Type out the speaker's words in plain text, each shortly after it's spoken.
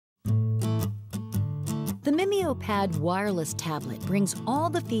The MimioPad wireless tablet brings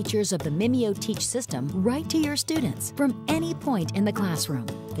all the features of the Mimio Teach system right to your students from any point in the classroom.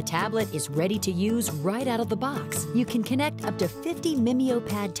 The tablet is ready to use right out of the box. You can connect up to 50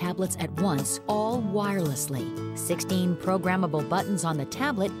 MimioPad tablets at once, all wirelessly. 16 programmable buttons on the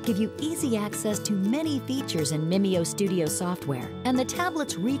tablet give you easy access to many features in Mimio Studio software. And the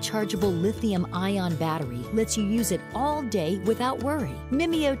tablet's rechargeable lithium-ion battery lets you use it all day without worry.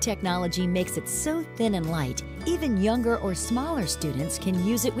 Mimio technology makes it so thin and light, even younger or smaller students can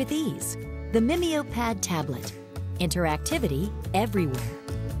use it with ease. The MimioPad tablet. Interactivity everywhere.